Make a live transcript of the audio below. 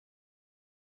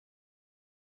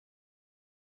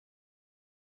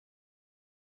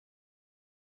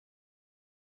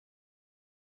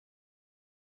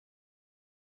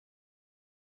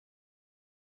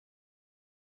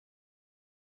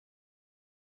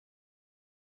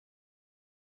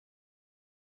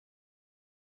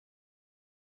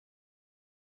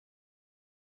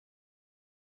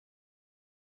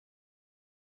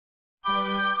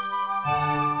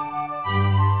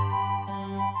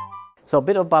So a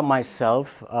bit about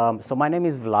myself. So my name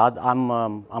is Vlad.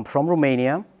 I'm from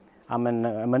Romania. I'm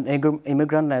an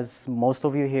immigrant, as most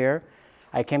of you here.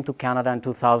 I came to Canada in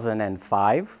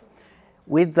 2005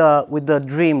 with the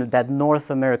dream, that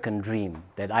North American dream,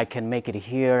 that I can make it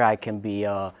here, I can be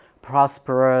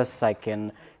prosperous, I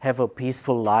can have a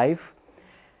peaceful life.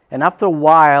 And after a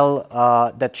while,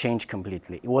 that changed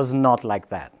completely. It was not like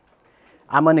that.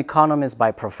 I'm an economist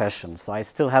by profession, so I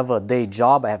still have a day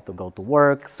job. I have to go to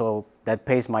work, so that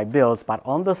pays my bills. But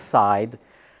on the side,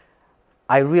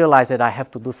 I realized that I have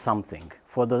to do something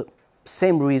for the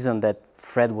same reason that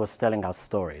Fred was telling us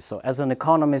stories. So as an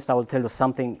economist, I will tell you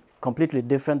something completely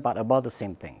different, but about the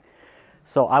same thing.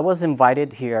 So I was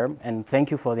invited here, and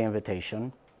thank you for the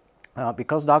invitation,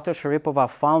 because Dr. Sharipova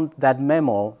found that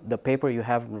memo, the paper you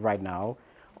have right now,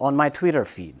 on my Twitter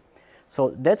feed.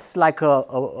 So that's like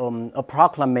a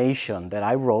proclamation that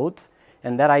I wrote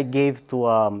and that I gave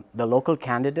to the local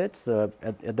candidates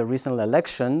at the recent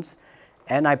elections,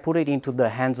 and I put it into the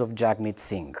hands of Jagmeet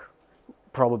Singh.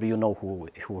 Probably you know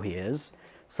who he is.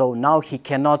 So now he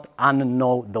cannot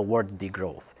unknow the word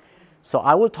degrowth. So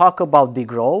I will talk about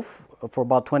degrowth for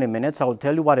about 20 minutes. I will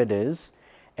tell you what it is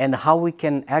and how we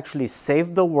can actually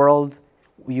save the world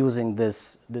using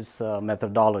this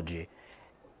methodology.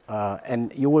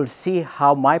 And you will see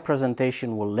how my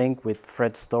presentation will link with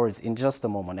Fred's stories in just a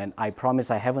moment. And I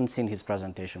promise I haven't seen his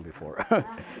presentation before.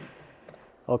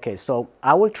 Okay, so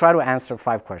I will try to answer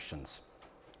 5 questions.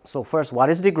 So first, what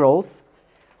is degrowth?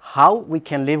 How we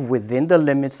can live within the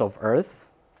limits of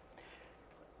Earth?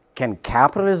 Can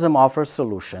capitalism offer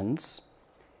solutions?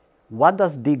 What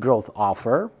does degrowth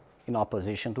offer in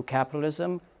opposition to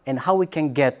capitalism? And how we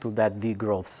can get to that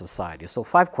degrowth society? So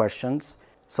 5 questions.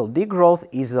 So degrowth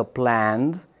is a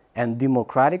planned and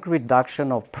democratic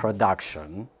reduction of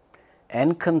production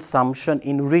and consumption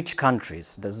in rich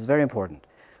countries, this is very important,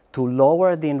 to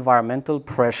lower the environmental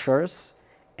pressures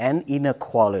and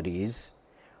inequalities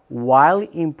while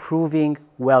improving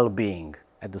well-being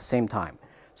at the same time.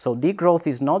 So degrowth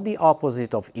is not the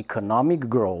opposite of economic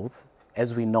growth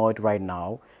as we know it right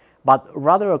now, but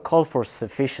rather a call for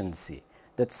sufficiency.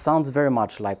 That sounds very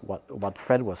much like what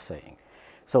Fred was saying.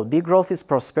 So degrowth is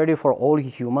prosperity for all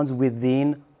humans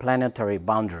within planetary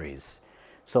boundaries.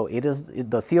 So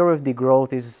the theory of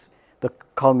degrowth is the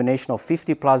culmination of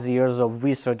 50+ years of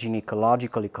research in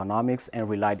ecological economics and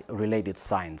related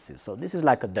sciences. So this is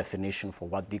like a definition for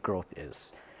what degrowth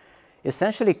is.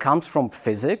 Essentially comes from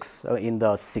physics. In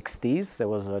the 60s, there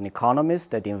was an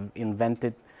economist that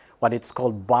invented what it's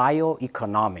called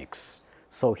bioeconomics.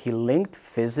 So he linked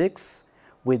physics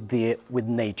with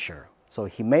nature. So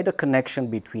he made a connection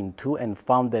between two and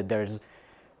found that there's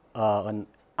an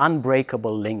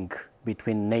unbreakable link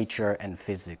between nature and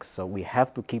physics. So we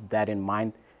have to keep that in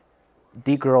mind.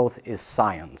 Degrowth is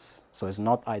science, so it's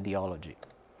not ideology.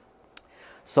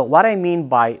 So what I mean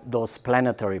by those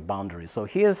planetary boundaries. So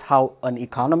here's how an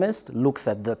economist looks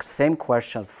at the same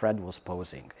question Fred was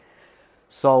posing.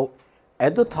 So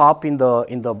at the top in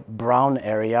the brown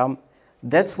area,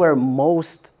 that's where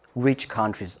most rich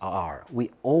countries are. We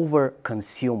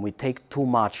overconsume, we take too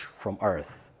much from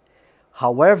Earth.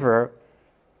 However,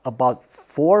 about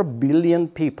 4 billion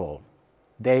people,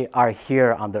 they are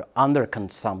here under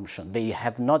underconsumption. They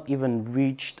have not even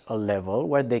reached a level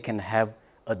where they can have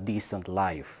a decent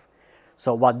life.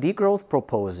 So what degrowth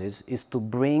proposes is to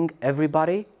bring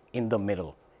everybody in the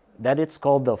middle. That it's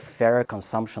called the FAIR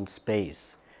consumption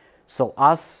space. So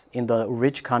us in the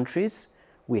rich countries,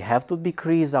 we have to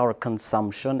decrease our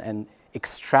consumption and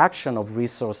extraction of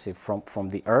resources from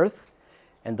the Earth,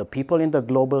 and the people in the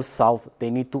global South, they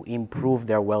need to improve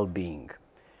their well-being.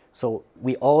 So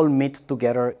we all meet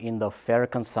together in the FAIR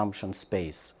consumption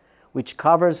space, which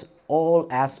covers all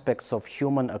aspects of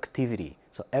human activity.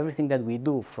 So everything that we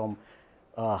do, from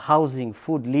housing,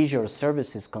 food, leisure,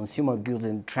 services, consumer goods,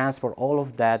 and transport, all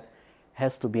of that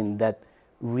has to be in that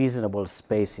reasonable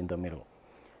space in the middle.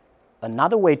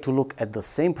 Another way to look at the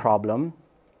same problem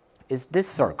is this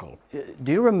circle.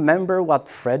 Do you remember what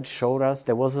Fred showed us?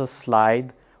 There was a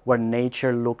slide where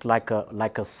nature looked like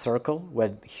a circle,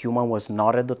 where human was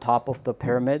not at the top of the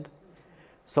pyramid.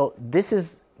 So this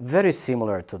is very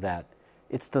similar to that.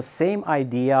 It's the same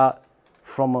idea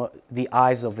from the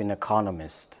eyes of an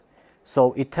economist.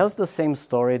 So it tells the same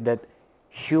story that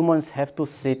humans have to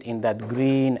sit in that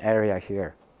green area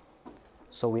here.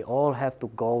 So we all have to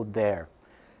go there.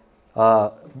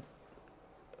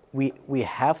 We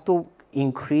have to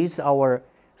increase our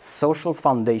social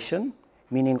foundation,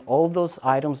 meaning all those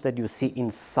items that you see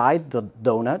inside the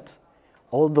donut,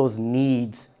 all those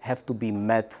needs have to be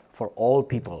met for all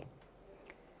people.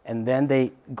 And then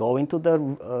they go into the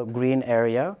green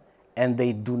area and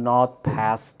they do not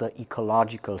pass the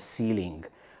ecological ceiling,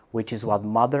 which is what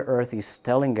Mother Earth is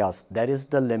telling us. That is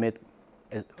the limit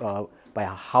by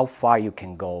how far you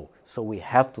can go. So we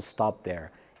have to stop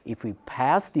there. If we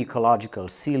pass the ecological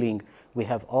ceiling, we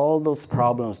have all those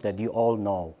problems that you all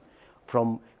know,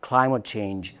 from climate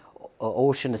change,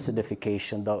 ocean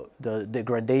acidification, the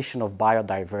degradation of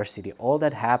biodiversity. All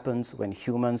that happens when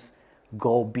humans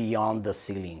go beyond the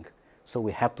ceiling. So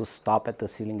we have to stop at the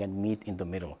ceiling and meet in the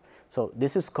middle. So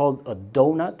this is called a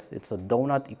doughnut. It's a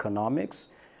doughnut economics.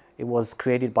 It was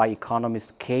created by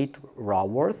economist Kate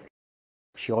Raworth.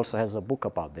 She also has a book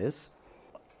about this.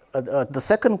 The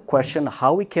second question,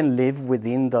 how we can live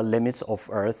within the limits of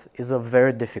Earth, is a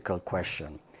very difficult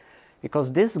question,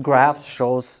 because this graph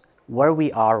shows where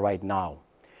we are right now.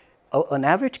 An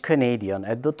average Canadian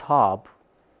at the top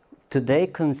today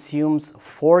consumes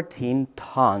 14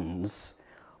 tons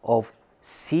of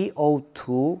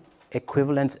CO2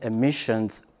 equivalent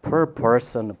emissions per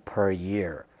person per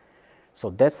year. So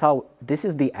that's how, this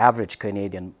is the average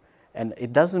Canadian. And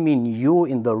it doesn't mean you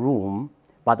in the room,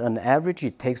 but on average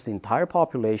it takes the entire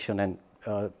population and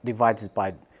divides it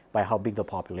by how big the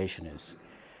population is.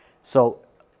 So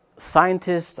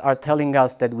scientists are telling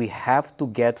us that we have to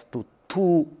get to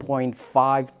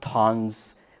 2.5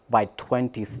 tons by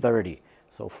 2030.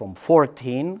 So from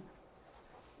 14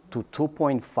 to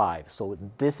 2.5. So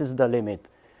this is the limit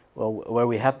where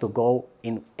we have to go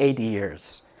in 8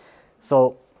 years.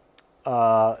 So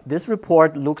this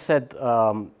report looks at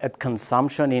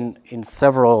consumption in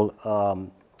several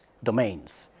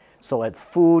domains. So at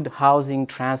food, housing,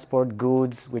 transport,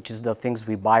 goods, which is the things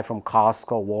we buy from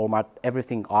Costco, Walmart,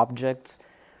 everything objects,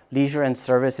 leisure and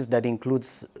services, that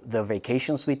includes the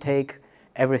vacations we take,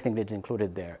 everything that's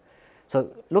included there. So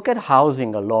look at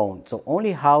housing alone. So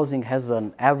only housing has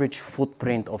an average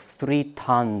footprint of 3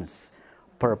 tons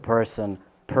per person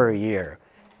per year.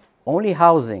 Only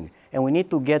housing. And we need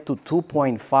to get to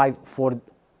 2.5 for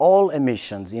all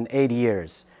emissions in 8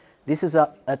 years. This is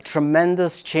a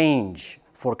tremendous change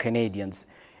for Canadians.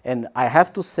 And I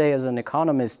have to say, as an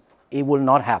economist, it will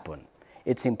not happen.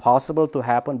 It's impossible to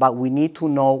happen, but we need to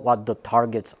know what the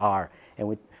targets are.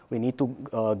 And we need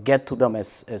to get to them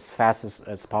as fast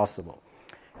as possible.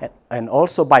 And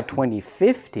also by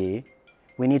 2050,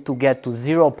 we need to get to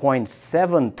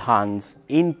 0.7 tons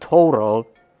in total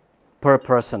per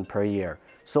person per year.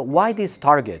 So why these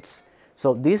targets?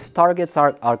 So these targets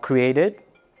are created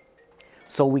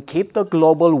so we keep the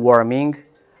global warming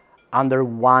under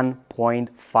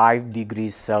 1.5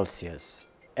 degrees Celsius.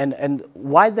 And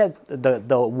why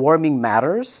the warming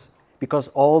matters? Because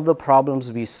all the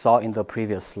problems we saw in the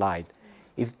previous slide.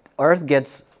 If Earth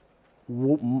gets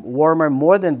warmer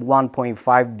more than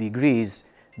 1.5 degrees,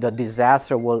 the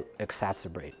disaster will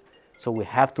exacerbate. So we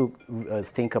have to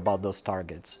think about those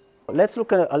targets. Let's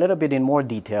look at a little bit in more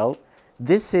detail.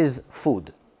 This is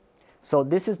food. So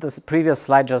this is the previous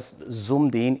slide, just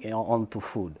zoomed in onto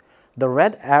food. The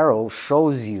red arrow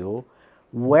shows you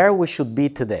where we should be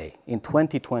today in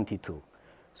 2022.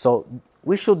 So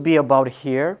we should be about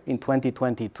here in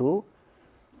 2022.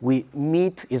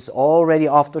 Meat is already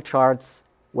off the charts.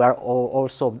 We are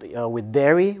also with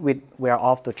dairy, we are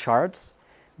off the charts.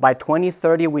 By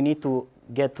 2030, we need to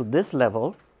get to this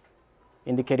level,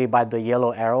 indicated by the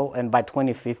yellow arrow, and by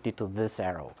 2050 to this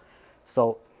arrow.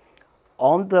 So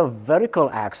on the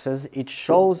vertical axis, it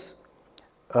shows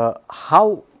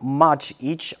how much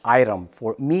each item,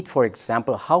 for meat, for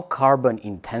example, how carbon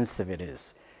intensive it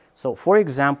is. So for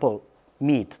example,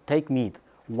 meat, take meat,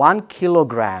 1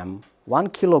 kilogram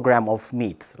of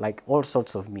meat, like all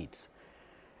sorts of meats,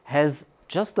 has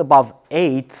just above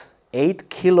 8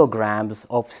 kilograms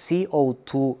of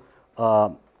CO2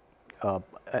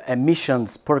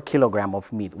 emissions per kilogram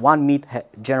of meat. One meat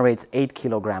generates 8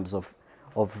 kilograms of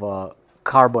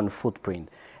carbon footprint.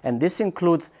 And this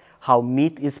includes how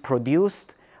meat is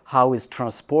produced, how it's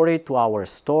transported to our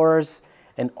stores,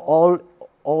 and all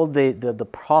the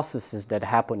processes that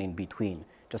happen in between,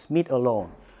 just meat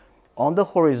alone. On the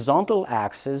horizontal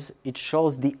axis, it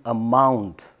shows the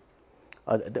amount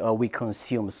we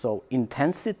consume. So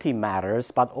intensity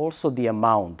matters, but also the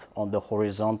amount on the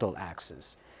horizontal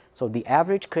axis. So the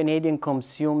average Canadian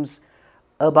consumes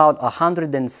about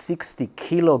 160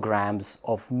 kilograms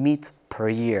of meat per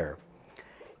year.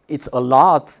 It's a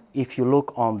lot if you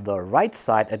look on the right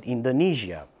side at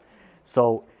Indonesia.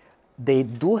 So they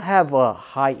do have a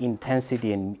high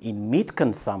intensity in meat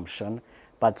consumption,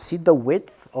 but see the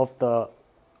width of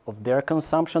their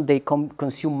consumption, they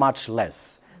consume much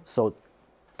less. So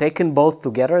taken both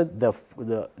together,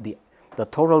 the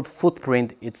total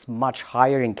footprint is much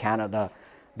higher in Canada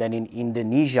than in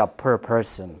Indonesia per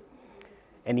person.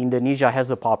 And Indonesia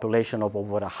has a population of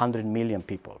over 100 million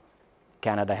people.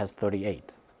 Canada has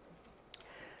 38.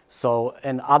 So,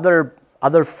 and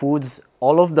other foods,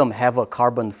 all of them have a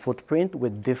carbon footprint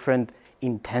with different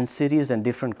intensities and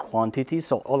different quantities,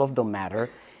 so all of them matter.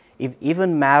 It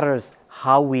even matters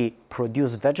how we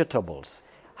produce vegetables,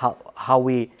 how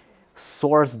we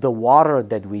source the water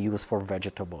that we use for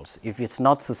vegetables. If it's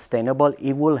not sustainable,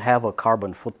 it will have a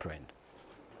carbon footprint.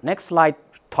 Next slide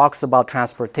talks about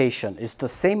transportation. It's the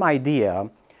same idea,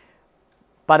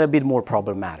 but a bit more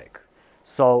problematic.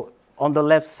 So on the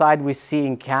left side, we see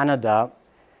in Canada,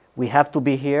 we have to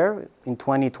be here in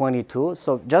 2022.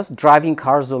 So just driving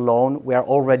cars alone, we are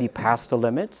already past the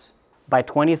limits. By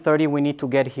 2030, we need to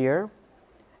get here.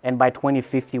 And by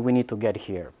 2050, we need to get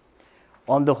here.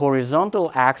 On the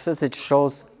horizontal axis, it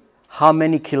shows how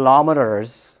many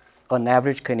kilometers an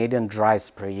average Canadian drives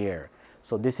per year.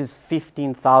 So this is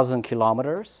 15,000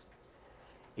 kilometers.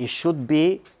 It should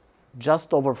be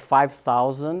just over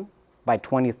 5,000 by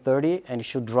 2030, and it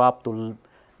should drop to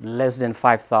less than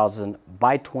 5,000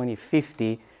 by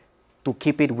 2050 to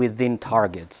keep it within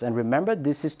targets. And remember,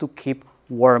 this is to keep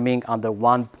warming under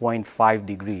 1.5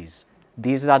 degrees.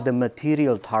 These are the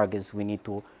material targets we need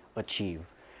to achieve.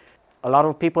 A lot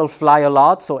of people fly a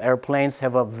lot, so airplanes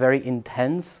have a very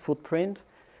intense footprint.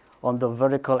 On the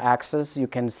vertical axis, you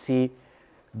can see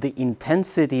the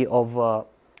intensity of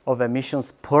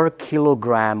emissions per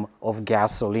kilogram of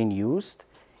gasoline used.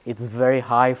 It's very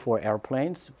high for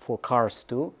airplanes, for cars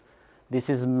too. This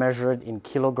is measured in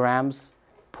kilograms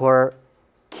per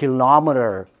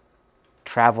kilometer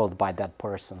traveled by that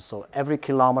person. So every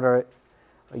kilometer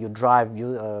you drive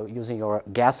using your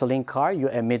gasoline car, you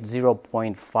emit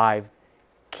 0.5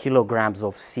 kilograms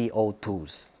of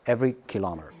CO2s every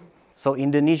kilometer. So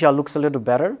Indonesia looks a little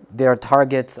better. Their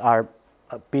targets are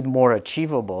a bit more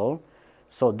achievable.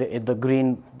 So the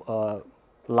green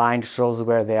line shows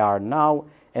where they are now.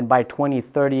 And by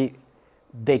 2030,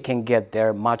 they can get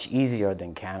there much easier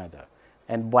than Canada.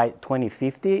 And by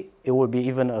 2050, it will be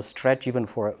even a stretch even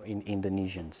for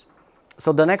Indonesians.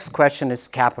 So the next question is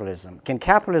capitalism. Can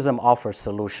capitalism offer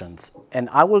solutions? And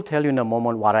I will tell you in a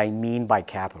moment what I mean by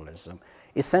capitalism.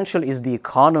 Essentially, is the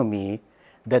economy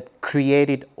that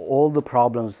created all the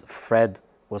problems Fred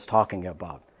was talking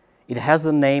about. It has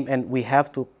a name, and we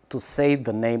have to say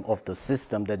the name of the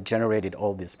system that generated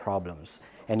all these problems.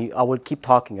 And I will keep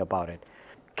talking about it.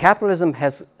 Capitalism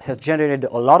has generated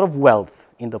a lot of wealth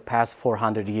in the past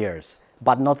 400 years,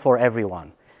 but not for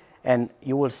everyone. And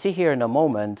you will see here in a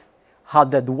moment how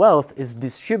that wealth is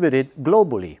distributed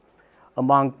globally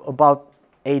among about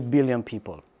 8 billion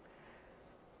people.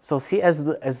 So see, as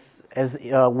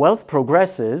wealth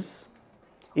progresses,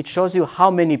 it shows you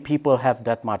how many people have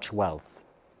that much wealth.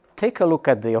 Take a look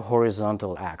at the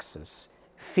horizontal axis.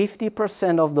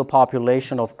 50% of the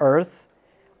population of Earth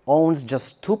owns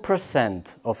just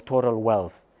 2% of total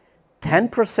wealth.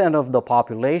 10% of the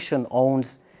population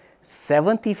owns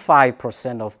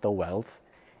 75% of the wealth,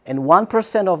 and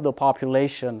 1% of the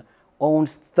population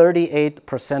owns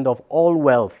 38% of all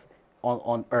wealth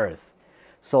on Earth.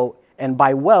 So, and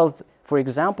by wealth, for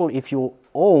example, if you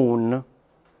own,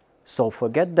 so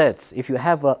forget debts, if you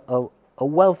have a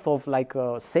wealth of like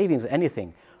savings,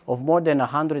 anything, of more than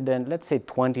let's say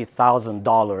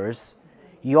 $20,000,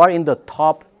 you are in the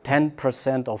top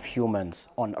 10% of humans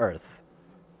on Earth.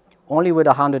 Only with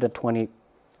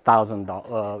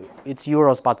 $120,000, it's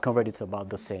euros, but converted it's about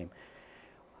the same.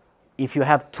 If you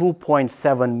have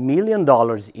 $2.7 million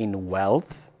in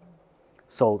wealth,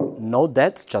 so no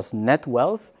debts, just net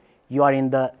wealth, you are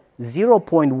in the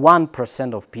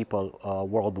 0.1% of people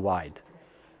worldwide.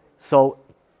 So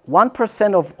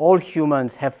 1% of all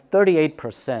humans have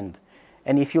 38%.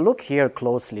 And if you look here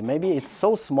closely, maybe it's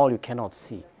so small you cannot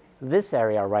see. This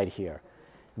area right here.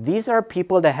 These are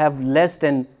people that have less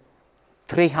than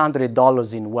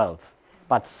 $300 in wealth.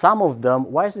 But some of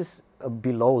them, why is this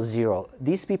below zero?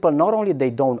 These people, not only they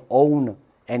don't own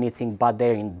anything, but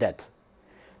they're in debt.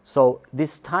 So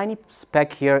this tiny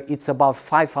speck here, it's about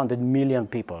 500 million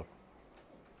people.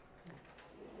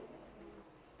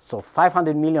 So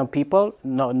 500 million people,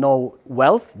 no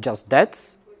wealth, just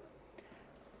debts.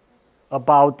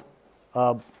 About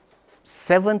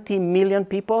 70 million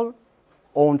people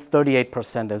own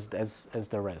 38% as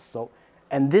the rest. So,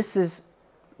 and this is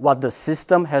what the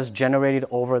system has generated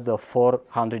over the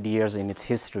 400 years in its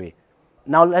history.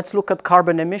 Now let's look at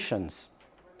carbon emissions.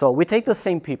 So we take the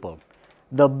same people.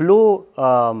 The blue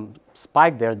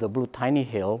spike there, the blue tiny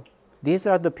hill, these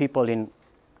are the people in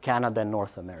Canada and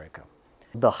North America.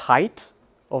 The height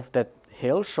of that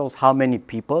hill shows how many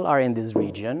people are in this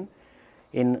region.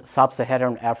 In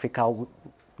sub-Saharan Africa,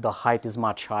 the height is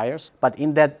much higher. But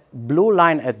in that blue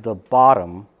line at the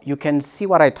bottom, you can see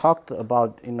what I talked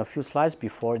about in a few slides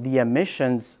before, the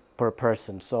emissions per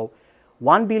person. So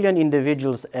 1 billion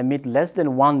individuals emit less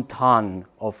than 1 ton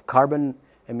of carbon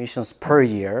emissions per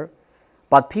year,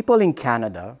 but people in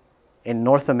Canada, in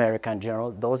North America in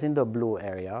general, those in the blue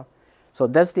area, so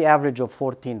that's the average of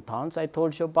 14 tons I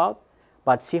told you about,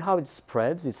 but see how it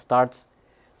spreads? It starts,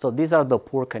 so these are the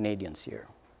poor Canadians here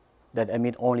that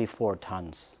emit only 4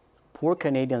 tons. Poor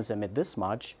Canadians emit this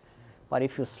much, but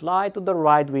if you slide to the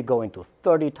right, we go into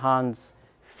 30 tons,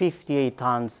 58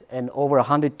 tons, and over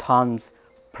 100 tons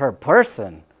per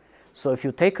person. So if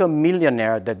you take a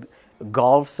millionaire that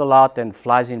golfs a lot and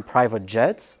flies in private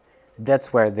jets,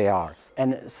 that's where they are.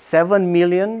 And 7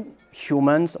 million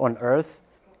humans on Earth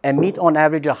emit on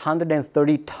average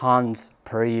 130 tons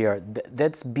per year.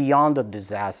 That's beyond a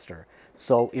disaster.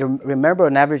 So remember,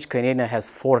 an average Canadian has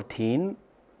 14.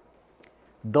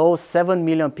 Those 7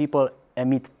 million people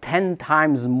emit 10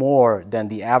 times more than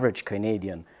the average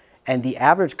Canadian. And the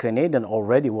average Canadian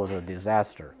already was a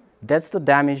disaster. That's the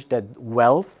damage that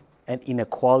wealth and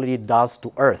inequality does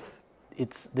to Earth.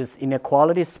 This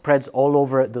inequality spreads all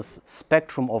over the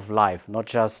spectrum of life, not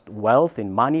just wealth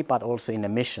in money, but also in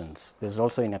emissions. There's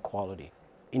also inequality.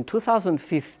 In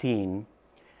 2015,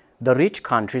 the rich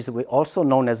countries, also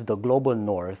known as the global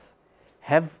north,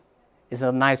 is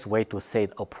a nice way to say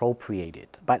it,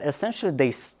 appropriated. But essentially, they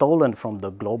stolen from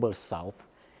the global south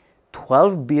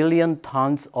 12 billion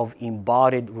tons of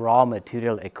embodied raw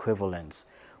material equivalents.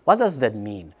 What does that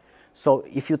mean? So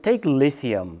if you take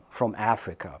lithium from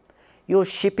Africa, you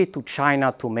ship it to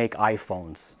China to make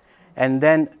iPhones. And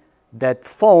then that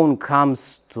phone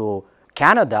comes to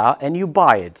Canada and you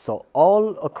buy it. So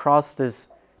all across this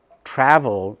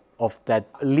travel of that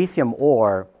lithium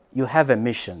ore, you have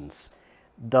emissions.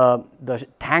 The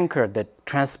tanker that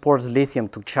transports lithium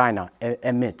to China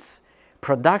emits.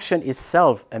 Production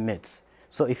itself emits.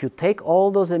 So if you take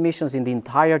all those emissions in the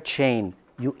entire chain,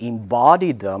 you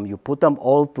embody them, you put them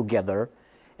all together,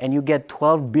 and you get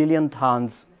 12 billion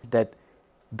tons that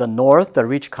the North, the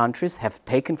rich countries, have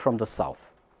taken from the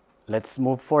South. Let's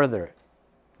move further.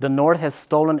 The North has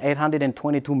stolen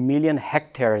 822 million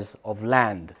hectares of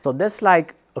land. So that's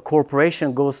like a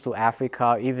corporation goes to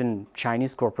Africa, even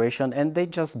Chinese corporation, and they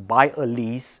just buy a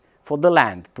lease for the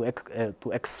land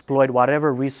to exploit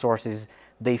whatever resources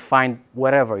they find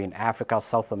wherever in Africa,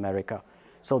 South America.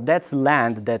 So that's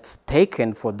land that's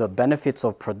taken for the benefits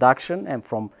of production and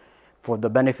for the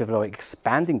benefit of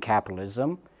expanding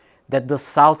capitalism that the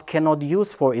South cannot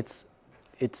use for its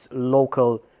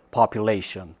local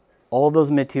population. All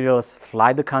those materials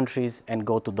fly the countries and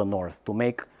go to the North to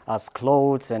make us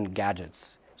clothes and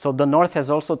gadgets. So the North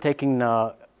has also taken,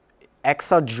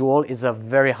 exajoule is a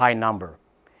very high number.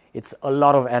 It's a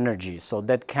lot of energy. So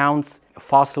that counts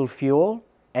fossil fuel,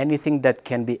 anything that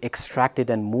can be extracted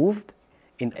and moved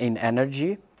in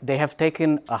energy. They have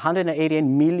taken 188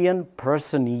 million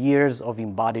person years of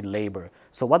embodied labor.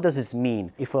 So what does this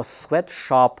mean? If a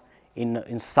sweatshop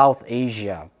in South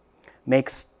Asia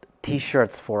makes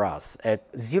t-shirts for us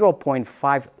at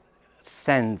 0.5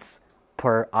 cents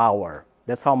per hour,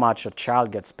 that's how much a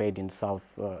child gets paid in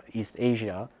Southeast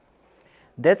Asia.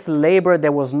 That's labor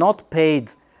that was not paid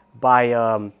by,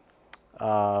 I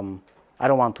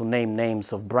don't want to name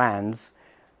names of brands,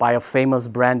 by a famous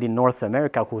brand in North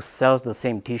America who sells the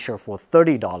same t-shirt for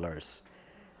 $30.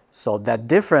 So that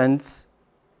difference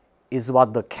is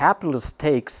what the capitalist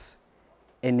takes,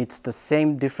 and it's the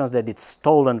same difference that it's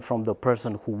stolen from the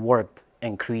person who worked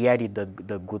and created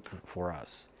the goods for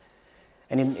us.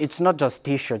 And it's not just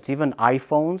t-shirts, even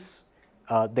iPhones,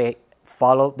 they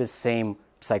follow the same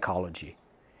psychology.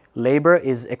 Labor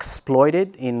is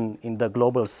exploited in the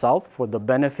global south for the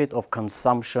benefit of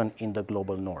consumption in the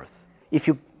global north. If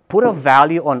you put a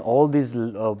value on all these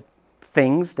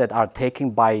things that are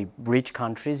taken by rich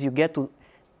countries, you get to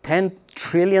 $10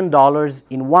 trillion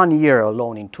in 1 year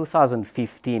alone in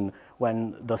 2015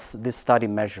 when this study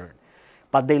measured.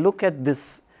 But they look at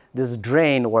this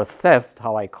drain or theft,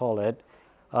 how I call it,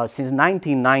 since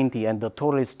 1990, and the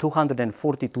total is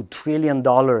 $242 trillion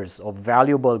of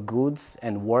valuable goods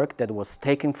and work that was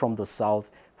taken from the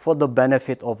South for the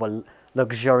benefit of a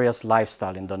luxurious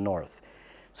lifestyle in the North.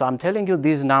 So I'm telling you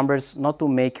these numbers not to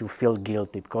make you feel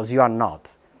guilty, because you are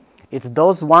not. It's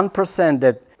those 1%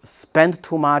 that spend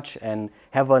too much and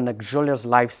have a luxurious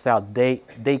lifestyle, they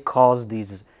cause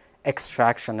these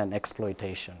extraction and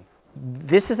exploitation.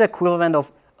 This is equivalent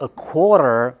of a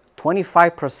quarter,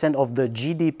 25% of the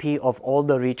GDP of all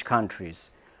the rich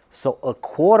countries. So a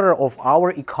quarter of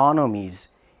our economies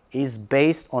is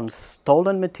based on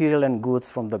stolen material and goods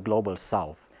from the global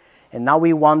south. And now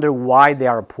we wonder why they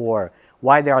are poor,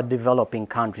 why they are developing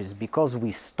countries, because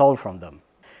we stole from them.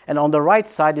 And on the right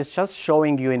side is just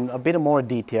showing you in a bit more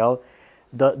detail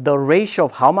the ratio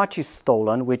of how much is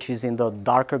stolen, which is in the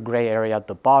darker gray area at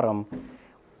the bottom,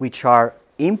 which are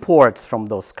imports from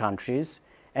those countries.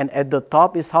 And at the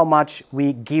top is how much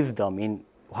we give them, in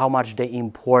how much they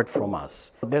import from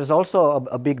us. There's also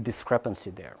a big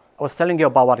discrepancy there. I was telling you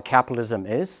about what capitalism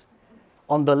is.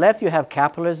 On the left, you have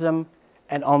capitalism,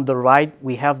 and on the right,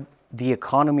 we have the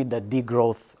economy that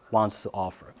degrowth wants to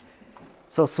offer.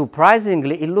 So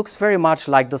surprisingly, it looks very much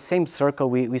like the same circle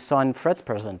we saw in Fred's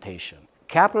presentation.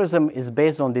 Capitalism is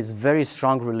based on this very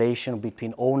strong relation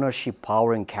between ownership,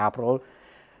 power, and capital.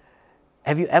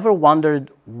 Have you ever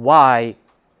wondered why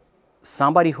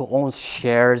somebody who owns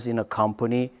shares in a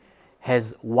company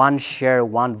has one share,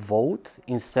 one vote,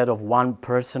 instead of one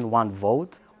person, one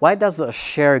vote? Why does a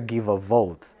share give a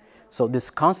vote? So this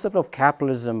concept of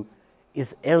capitalism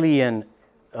is alien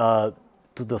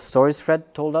to the stories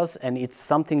Fred told us, and it's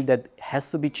something that has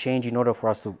to be changed in order for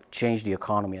us to change the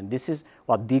economy. And this is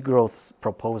what degrowth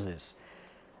proposes.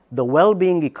 The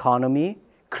well-being economy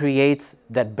creates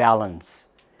that balance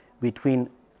between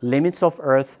limits of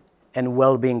Earth and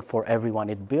well-being for everyone.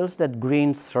 It builds that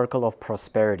green circle of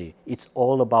prosperity. It's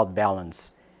all about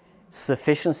balance.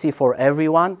 Sufficiency for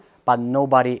everyone, but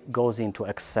nobody goes into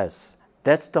excess.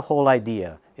 That's the whole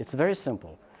idea. It's very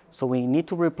simple. So we need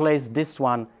to replace this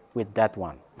one with that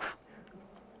one.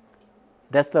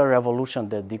 That's the revolution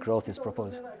that degrowth is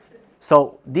proposing.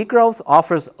 So degrowth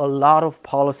offers a lot of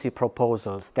policy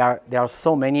proposals. There are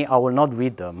so many, I will not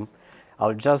read them.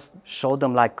 I'll just show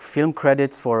them like film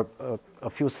credits for a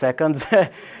few seconds,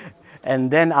 and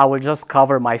then I will just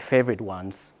cover my favorite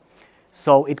ones.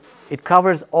 So it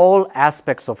covers all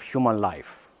aspects of human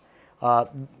life.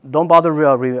 Don't bother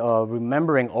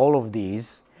remembering all of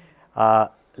these.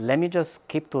 Let me just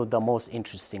keep to the most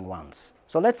interesting ones.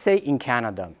 So let's say in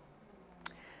Canada,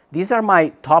 these are my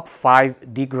top 5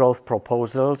 degrowth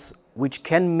proposals, which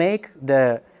can make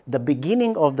the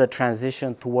beginning of the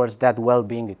transition towards that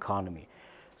well-being economy.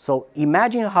 So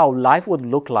imagine how life would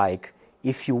look like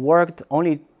if you worked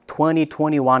only 20,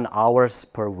 21 hours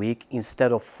per week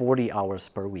instead of 40 hours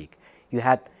per week. You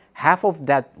had half of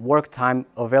that work time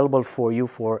available for you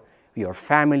for your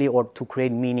family or to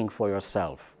create meaning for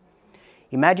yourself.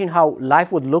 Imagine how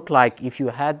life would look like if you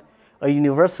had a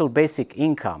universal basic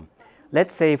income.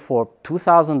 Let's say for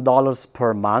 $2,000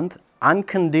 per month,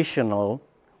 unconditional,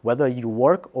 whether you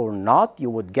work or not, you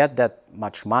would get that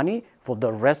much money for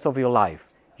the rest of your life.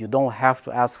 You don't have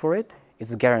to ask for it,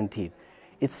 it's guaranteed.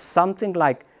 It's something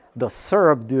like the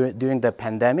CERB during the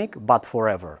pandemic, but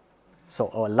forever. So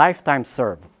a lifetime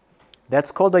CERB.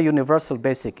 That's called the universal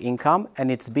basic income, and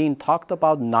it's being talked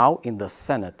about now in the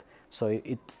Senate. So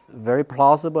it's very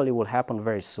plausible it will happen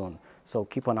very soon. So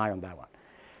keep an eye on that one.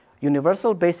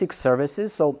 Universal basic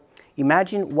services. So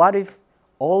imagine what if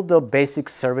all the basic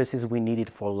services we needed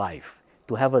for life,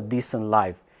 to have a decent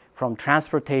life, from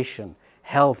transportation,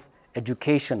 health,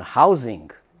 education,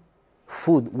 housing,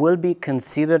 food, will be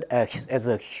considered as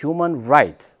a human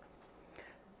right,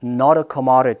 not a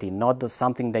commodity, not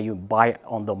something that you buy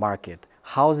on the market.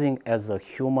 Housing as a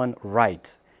human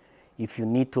right. If you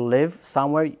need to live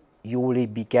somewhere, you will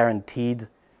be guaranteed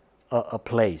a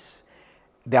place.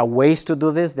 There are ways to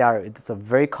do this. It's a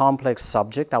very complex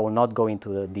subject. I will not go into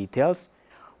the details.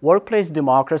 Workplace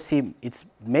democracy, it's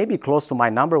maybe close to my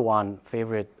 #1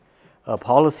 favorite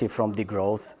policy from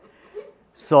degrowth.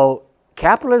 So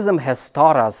capitalism has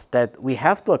taught us that we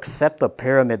have to accept a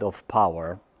pyramid of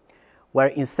power where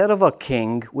instead of a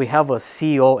king, we have a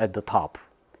CEO at the top.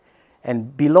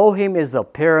 And below him is a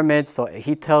pyramid, so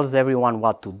he tells everyone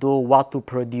what to do, what to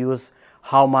produce,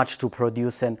 how much to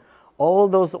produce, and all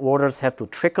those orders have to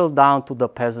trickle down to the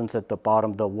peasants at the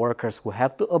bottom, the workers who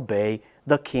have to obey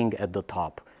the king at the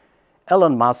top.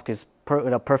 Elon Musk is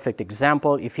a perfect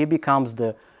example. If he becomes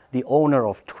the owner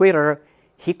of Twitter,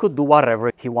 he could do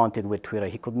whatever he wanted with Twitter.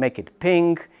 He could make it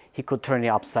pink, he could turn it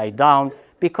upside down,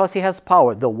 because he has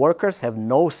power. The workers have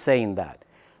no say in that.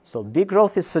 So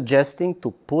degrowth is suggesting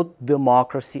to put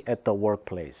democracy at the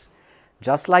workplace.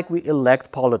 Just like we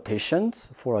elect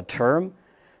politicians for a term,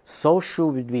 so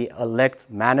should we elect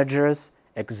managers,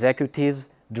 executives,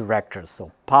 directors.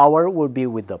 So power will be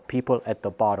with the people at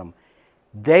the bottom.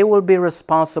 They will be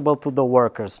responsible to the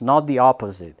workers, not the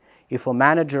opposite. If a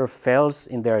manager fails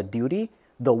in their duty,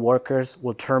 the workers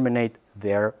will terminate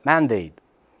their mandate.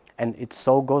 And it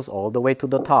so goes all the way to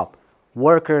the top.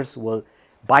 Workers will,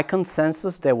 by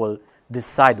consensus, they will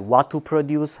decide what to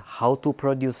produce,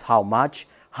 how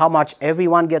much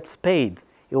everyone gets paid.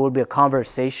 It will be a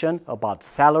conversation about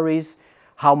salaries,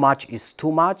 how much is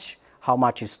too much, how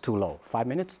much is too low. 5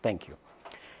 minutes? Thank you.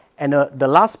 And the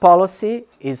last policy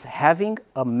is having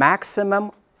a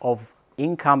maximum of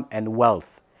income and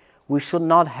wealth. We should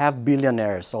not have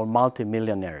billionaires or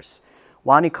multimillionaires.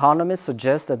 One economist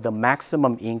suggests that the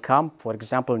maximum income, for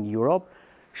example in Europe,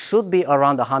 should be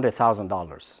around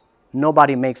 $100,000.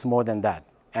 Nobody makes more than that,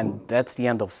 and that's the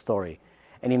end of story.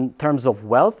 And in terms of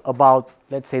wealth, about,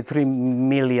 let's say, $3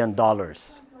 million.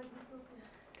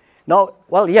 No,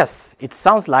 well, yes, it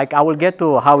sounds like. I will get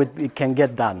to how it can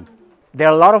get done. There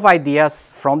are a lot of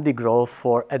ideas from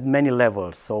Degrowth at many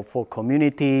levels. So for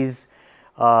communities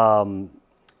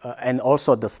and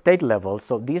also at the state level.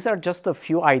 So these are just a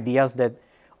few ideas that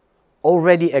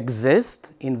already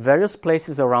exist in various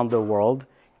places around the world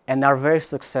and are very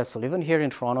successful. Even here in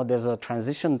Toronto, there's a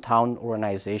transition town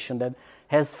organization that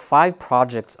has 5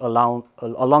 projects along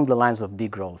the lines of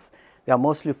degrowth. They are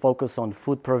mostly focused on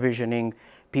food provisioning,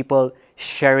 people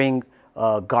sharing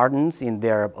gardens in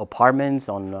their apartments,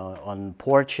 on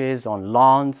porches, on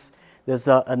lawns. There's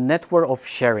a network of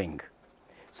sharing.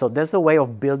 So there's a way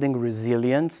of building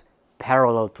resilience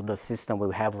parallel to the system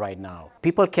we have right now.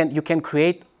 You can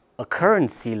create a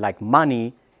currency like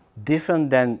money different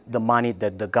than the money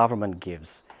that the government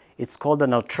gives. It's called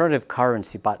an alternative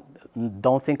currency, but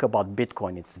don't think about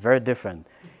Bitcoin. It's very different.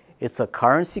 It's a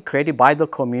currency created by the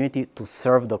community to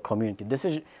serve the community.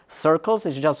 Circles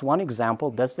is just one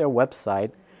example. That's their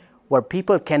website, where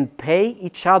people can pay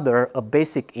each other a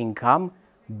basic income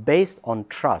based on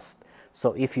trust.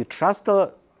 So if you trust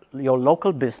your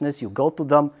local business, you go to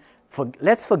them.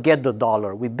 Let's forget the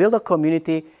dollar. We build a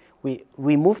community.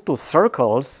 We move to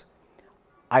circles.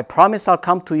 I promise I'll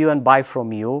come to you and buy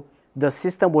from you. The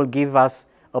system will give us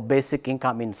a basic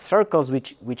income in circles,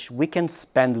 which we can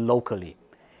spend locally.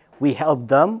 We help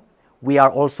them. We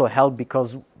are also helped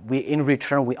because in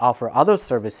return, we offer other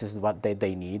services that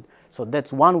they need. So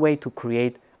that's one way to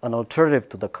create an alternative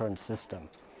to the current system.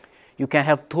 You can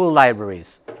have tool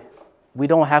libraries. We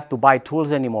don't have to buy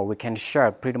tools anymore. We can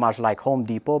share pretty much like Home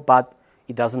Depot, but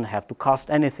it doesn't have to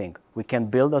cost anything. We can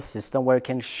build a system where we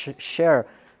can share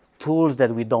tools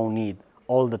that we don't need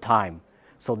all the time.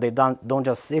 So they don't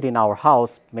just sit in our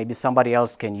house. Maybe somebody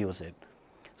else can use it.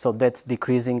 So that's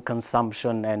decreasing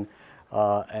consumption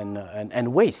and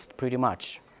waste, pretty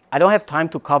much. I don't have time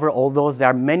to cover all those. There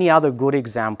are many other good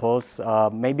examples.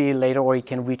 Maybe later, or you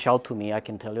can reach out to me. I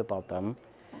can tell you about them.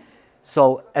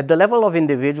 So at the level of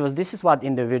individuals, this is what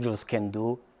individuals can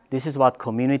do. This is what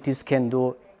communities can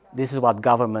do. This is what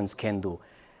governments can do.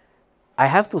 I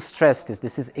have to stress this.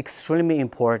 This is extremely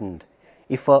important.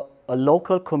 If a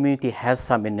local community has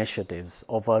some initiatives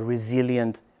of a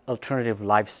resilient alternative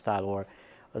lifestyle or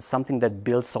something that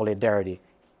builds solidarity,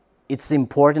 it's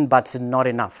important, but it's not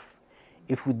enough.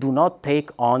 If we do not take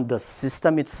on the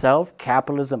system itself,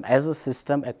 capitalism as a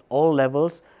system at all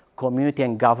levels, community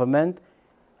and government,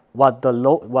 what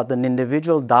an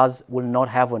individual does will not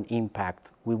have an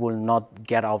impact. We will not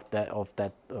get out of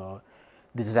that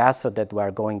disaster that we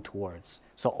are going towards.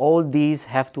 So all these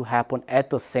have to happen at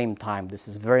the same time. This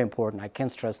is very important. I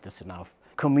can't stress this enough.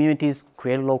 Communities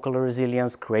create local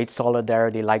resilience, create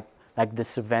solidarity like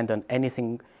this event and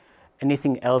anything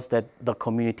else that the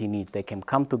community needs. They can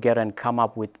come together and come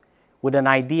up with an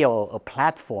idea, or a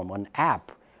platform, an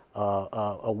app,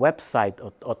 a website,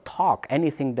 a talk,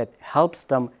 anything that helps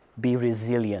them be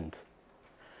resilient.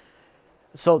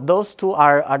 So those two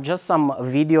are just some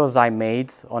videos I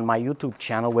made on my YouTube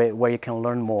channel where you can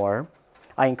learn more.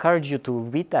 I encourage you to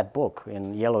read that book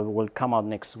in yellow. It will come out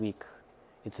next week.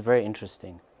 It's very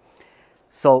interesting.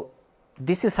 So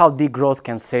this is how degrowth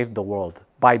can save the world.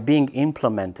 By being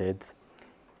implemented,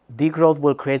 degrowth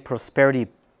will create prosperity,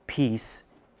 peace,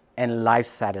 and life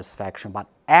satisfaction. But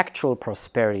actual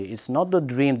prosperity is not the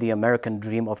dream, the American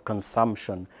dream of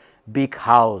consumption, big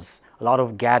house, a lot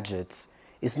of gadgets.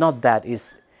 It's not that.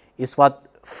 It's what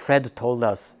Fred told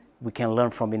us we can learn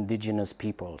from indigenous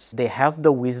peoples. They have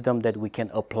the wisdom that we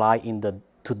can apply in the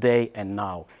today and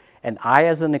now. And I,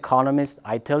 as an economist,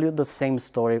 I tell you the same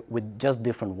story with just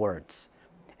different words.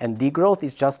 And degrowth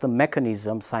is just a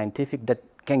mechanism, scientific, that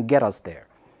can get us there.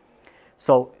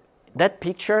 So that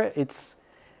picture,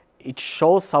 it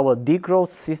shows how a degrowth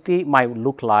city might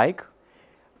look like.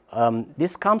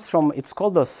 This comes from, it's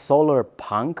called the solar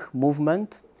punk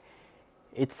movement.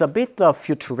 It's a bit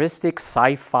futuristic,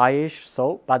 sci-fi-ish,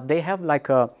 but they have like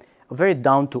a very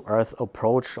down-to-earth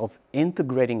approach of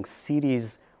integrating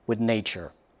cities with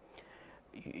nature.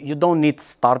 You don't need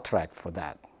Star Trek for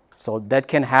that. So that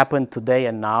can happen today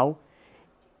and now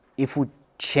if we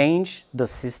change the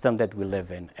system that we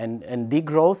live in. And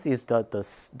degrowth is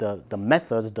the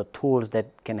methods, the tools that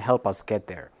can help us get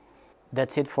there.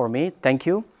 That's it for me. Thank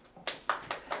you.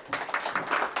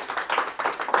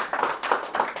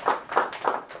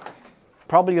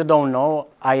 Probably you don't know,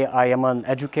 I am an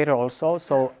educator also,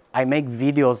 so I make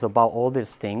videos about all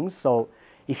these things. So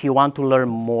if you want to learn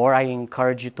more, I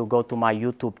encourage you to go to my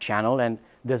YouTube channel, and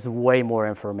there's way more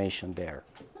information there.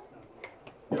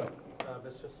 Yeah,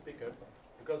 Mr. Speaker,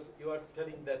 because you are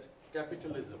telling that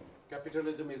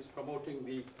capitalism is promoting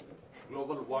the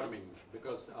global warming,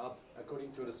 because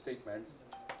according to the statements,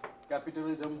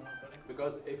 capitalism,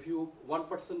 because if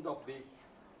 1% of the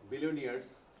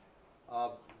billionaires,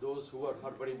 those who are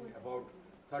harboring about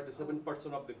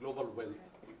 37% of the global wealth,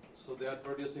 so they are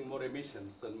producing more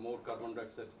emissions and more carbon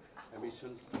dioxide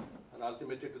emissions, and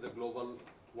ultimately to the global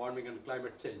warming and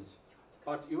climate change.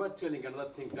 But you are telling another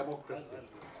thing, democracy.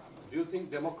 Do you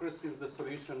think democracy is the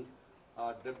solution?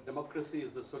 Democracy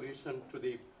is the solution to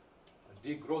the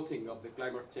degrowthing of the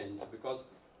climate change? Because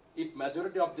if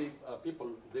majority of the people,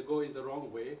 they go in the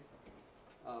wrong way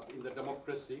in the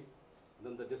democracy,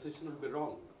 then the decision will be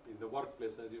wrong in the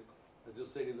workplace, as you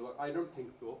said in the work. I don't think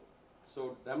so.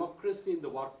 So democracy in the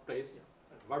workplace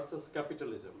versus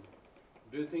capitalism.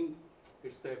 Do you think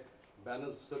it's a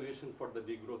balanced solution for the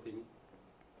degrowthing?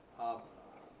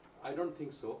 I don't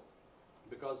think so,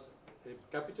 because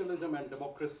capitalism and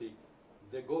democracy,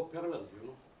 they go parallel. You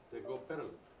know, they go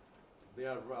parallel. They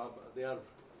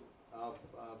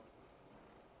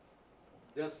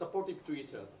are supportive to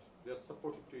each other. They are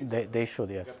supportive to each other. They should,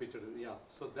 yes. Yeah.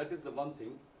 So that is the one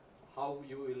thing. How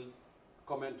you will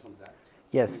comment on that?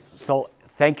 Yes. So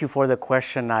thank you for the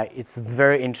question. It's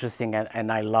very interesting,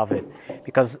 and I love it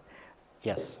because,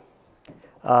 yes.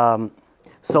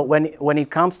 So when it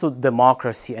comes to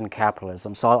democracy and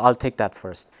capitalism, so I'll take that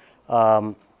first.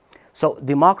 So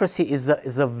democracy is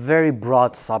a very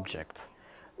broad subject.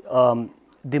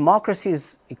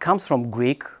 Democracy it comes from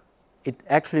Greek. It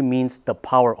actually means the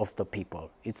power of the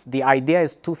people. The idea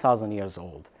is 2,000 years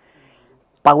old.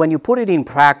 But when you put it in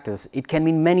practice, it can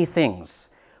mean many things.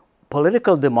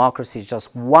 Political democracy is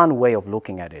just one way of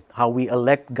looking at it, how we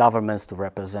elect governments to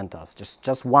represent us,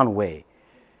 just one way.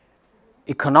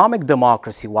 Economic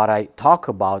democracy, what I talk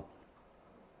about,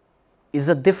 is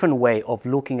a different way of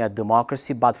looking at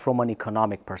democracy, but from an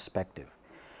economic perspective.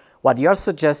 What you're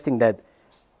suggesting that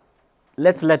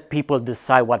let's let people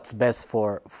decide what's best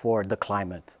for the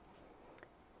climate.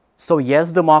 So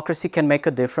yes, democracy can make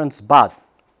a difference, but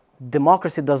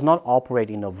democracy does not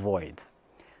operate in a void.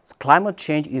 So climate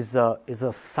change is a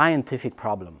scientific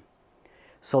problem.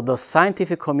 So the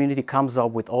scientific community comes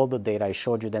up with all the data I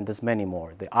showed you, then there's many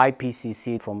more. The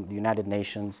IPCC from the United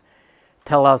Nations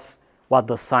tell us what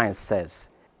the science says.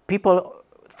 People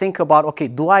think about, okay,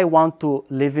 do I want to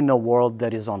live in a world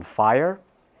that is on fire?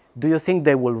 Do you think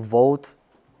they will vote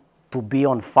to be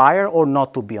on fire or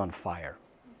not to be on fire?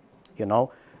 You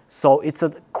know, so it's a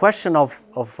question of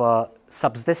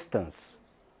subsistence.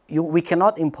 We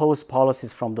cannot impose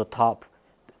policies from the top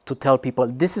to tell people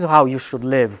this is how you should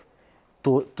live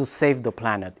to save the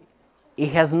planet. It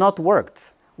has not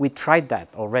worked. We tried that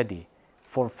already.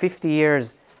 For 50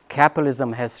 years,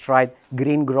 capitalism has tried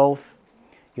green growth.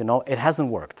 You know, it hasn't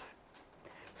worked.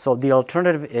 So the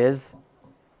alternative is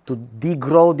to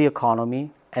degrow the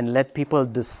economy and let people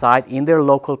decide in their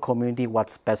local community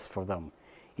what's best for them.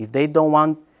 If they don't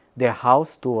want their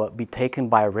house to be taken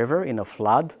by a river in a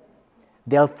flood,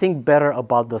 they'll think better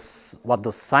about what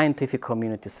the scientific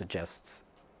community suggests.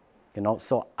 You know,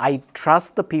 so I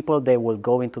trust the people they will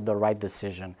go into the right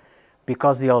decision,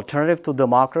 because the alternative to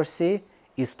democracy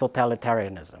is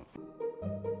totalitarianism.